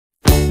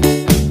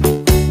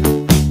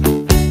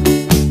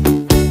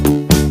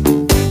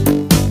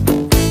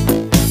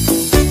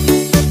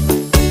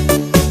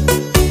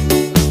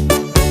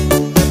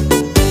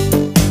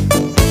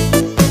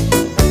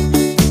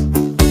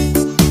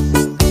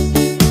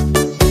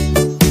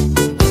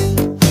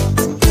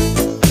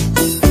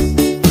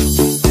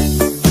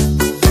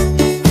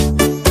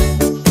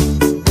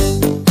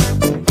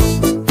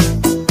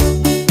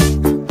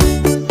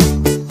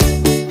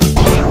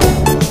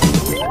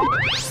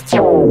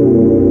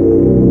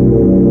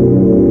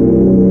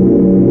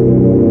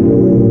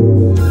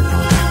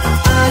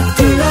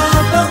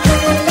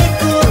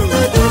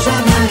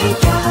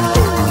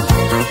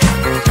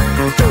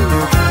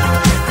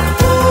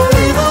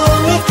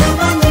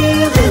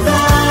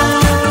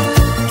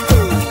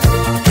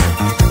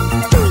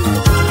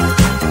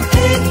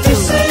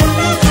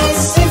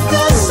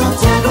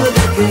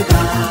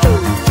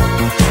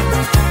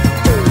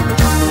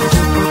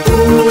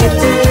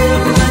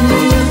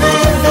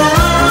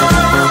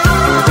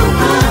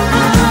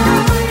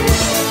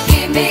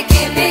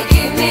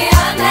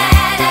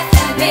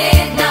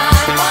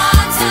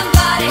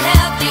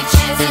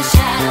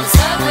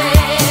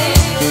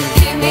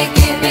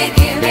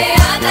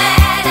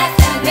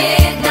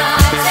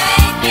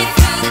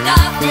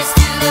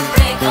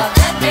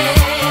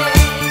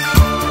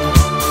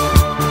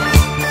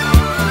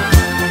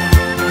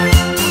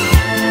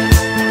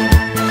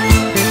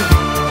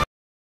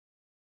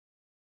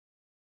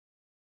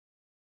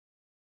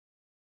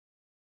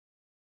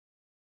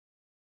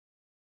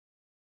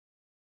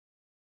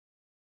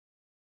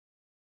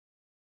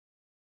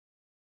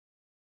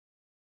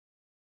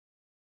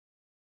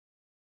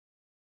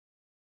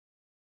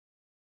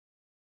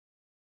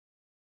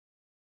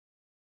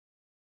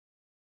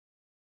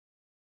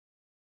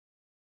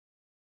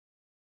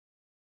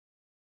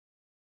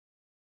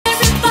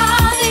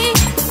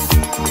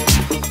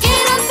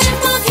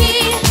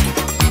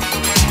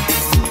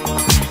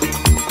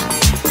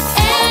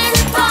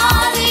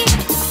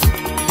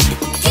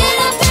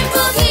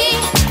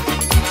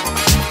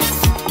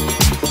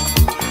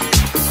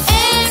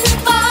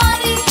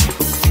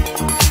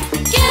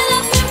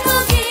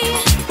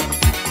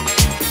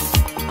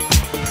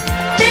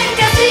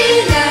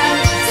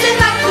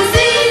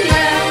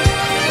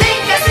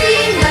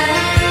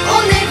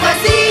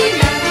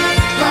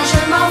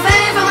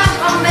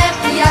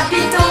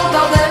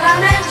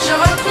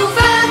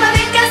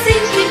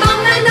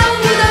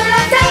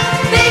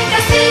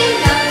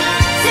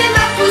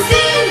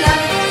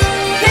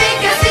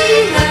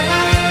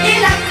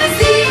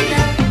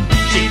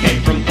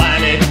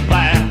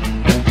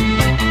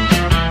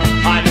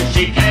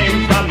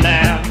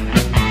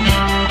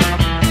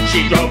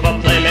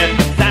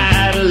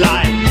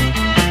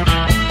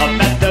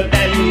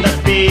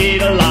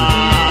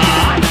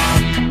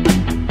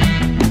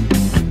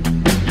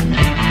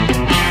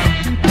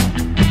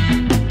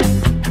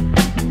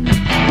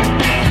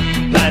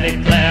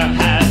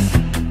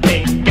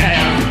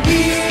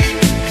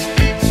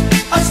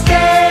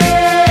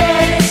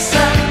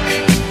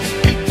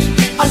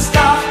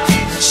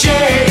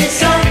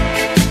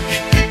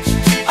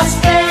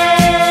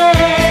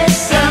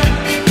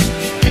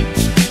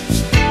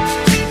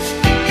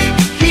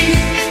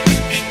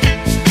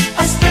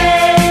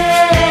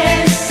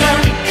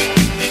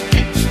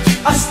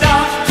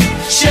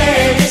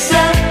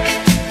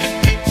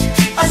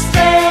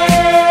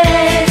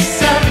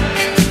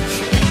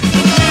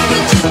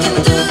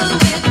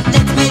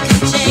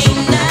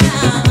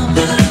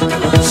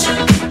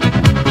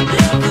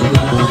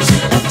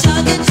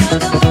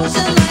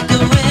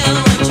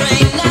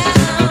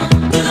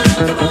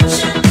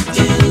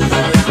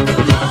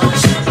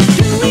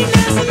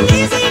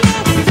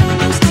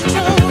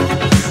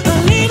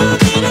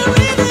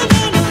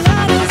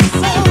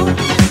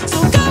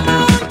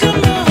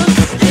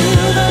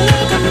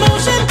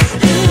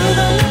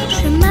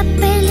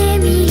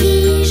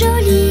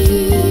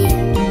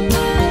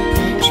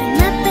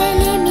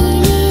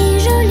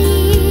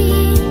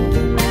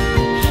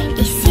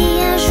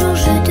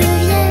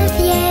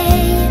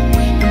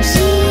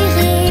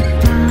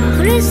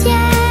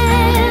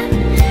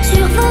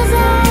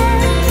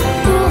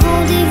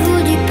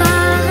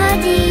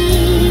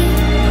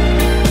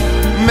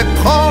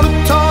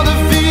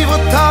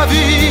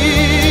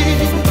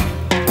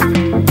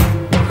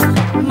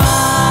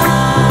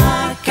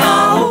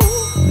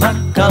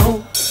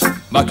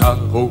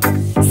Macao.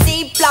 Si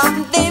plan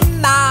de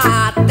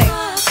mate,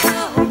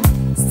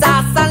 ça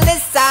sent le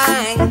sang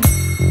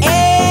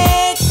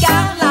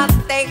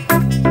écarlaté.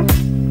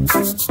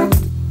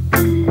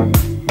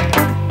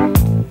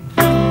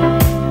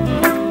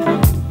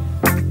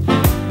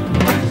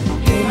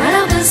 Les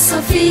malheurs de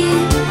Sophie,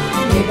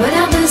 les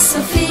bonheurs de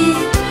Sophie,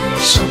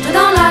 chantent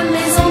dans la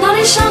maison, dans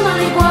les champs, dans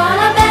les bois,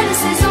 la belle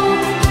saison.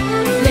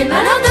 Les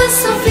malheurs de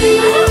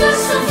Sophie,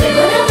 les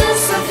bonheurs de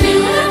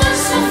Sophie,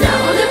 la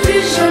rend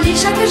plus jolie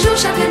chaque jour,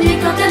 chaque nuit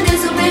quand elle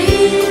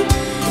désobéit.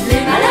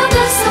 Les malheurs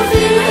de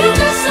Sophie,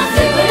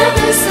 les bonheurs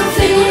de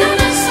Sophie,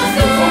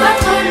 nous font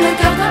battre le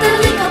cœur quand elle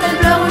rit, quand elle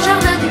pleure au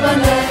jardin du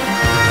bonheur.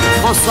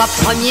 François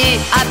Ier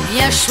a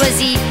bien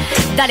choisi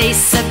d'aller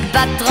se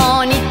battre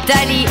en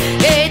Italie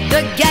et de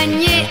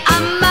gagner à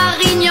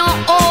Marignan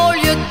au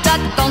lieu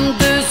d'attendre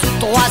 2 ou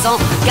 3 ans.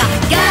 Car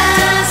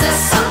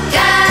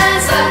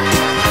 1515,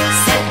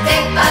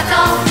 c'était pas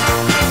tant.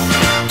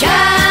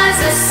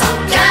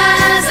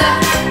 1515,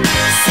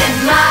 c'est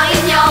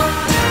Marignan.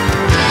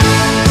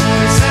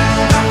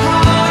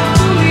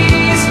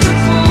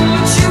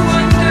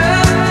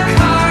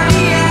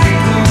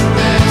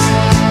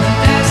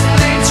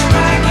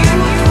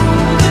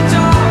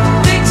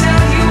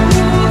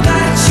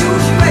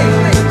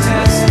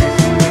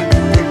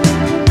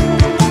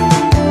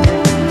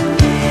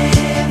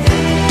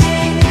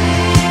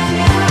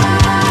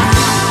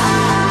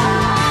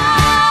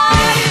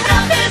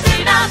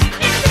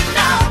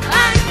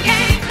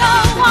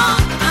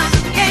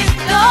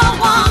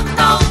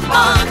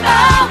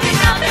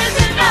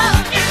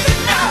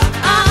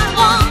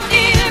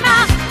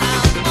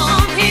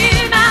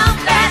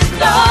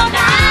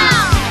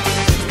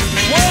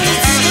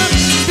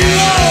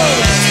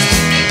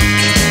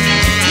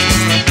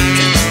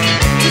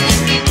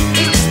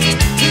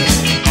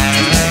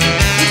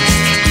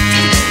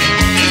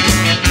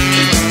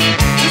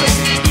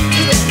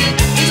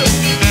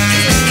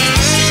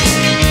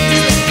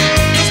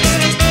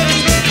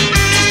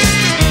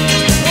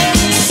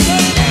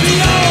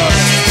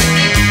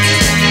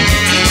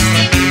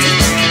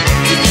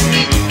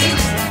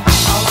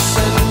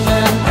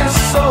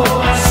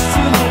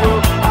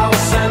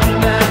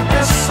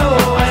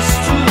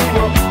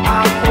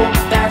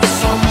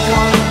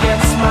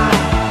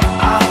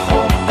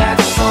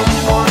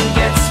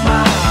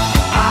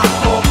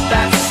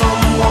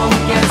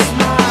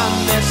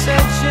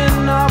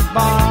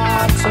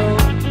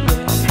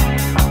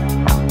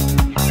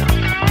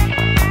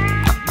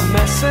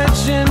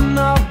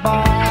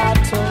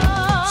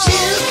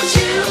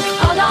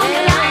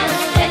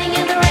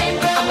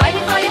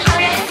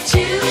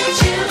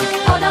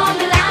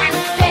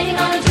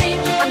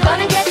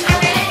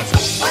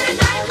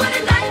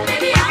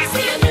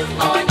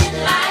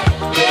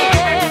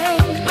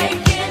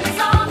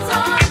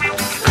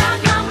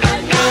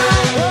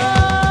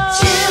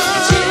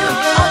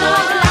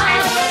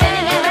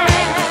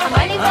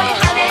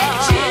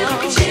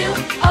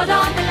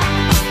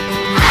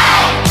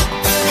 Hey,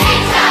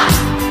 pizza,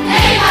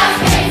 leave us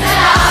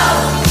pizza.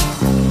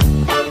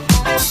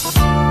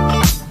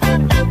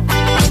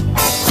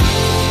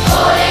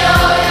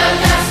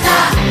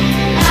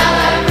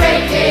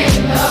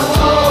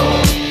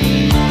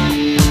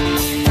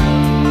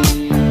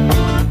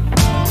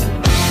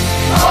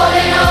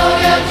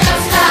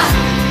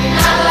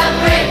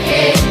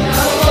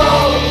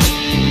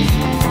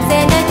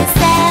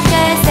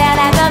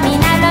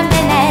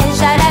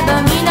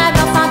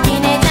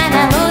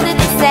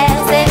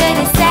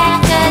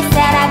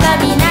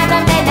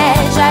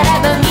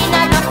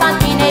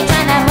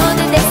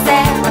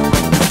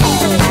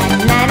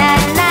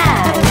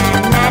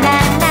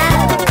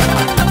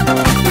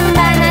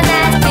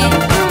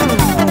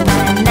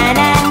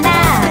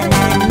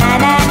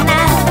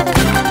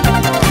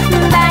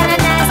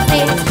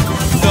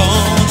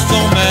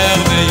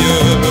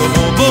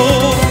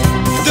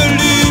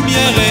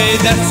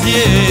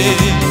 plaisier.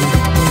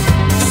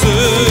 Ce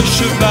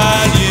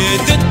chevalier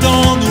des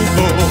temps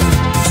nouveaux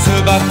se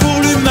bat pour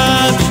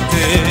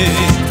l'humanité.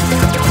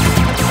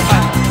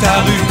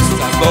 Attarus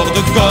à bord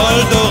de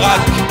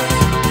Goldorak,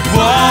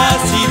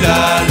 voici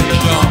la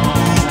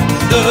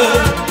légende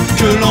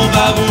que l'on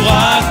va vous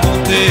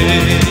raconter.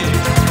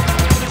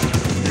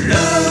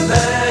 Le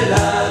bel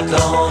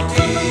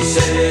Atlantis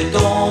est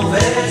ton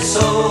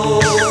vaisseau.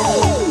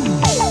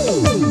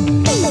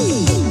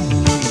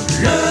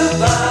 Le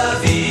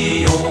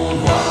pavillon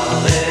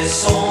noir est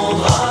son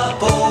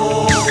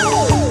drapeau.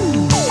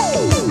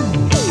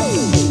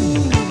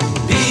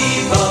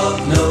 Bebop,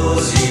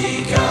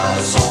 Nausicaa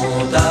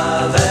sont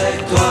avec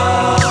toi.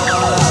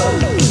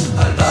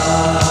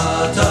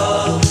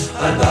 Albator,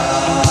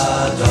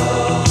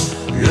 Albator,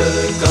 le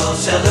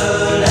corsaire de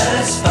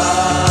l'espace.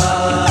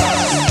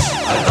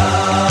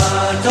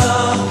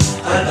 Albator,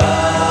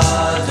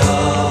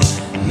 Albator,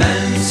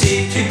 même si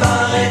tu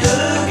parais de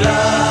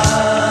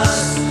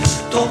glace,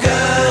 ton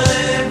cœur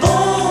est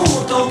bon,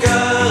 ton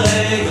cœur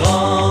est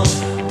grand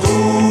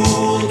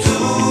pour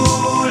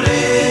tous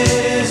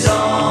les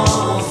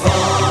enfants.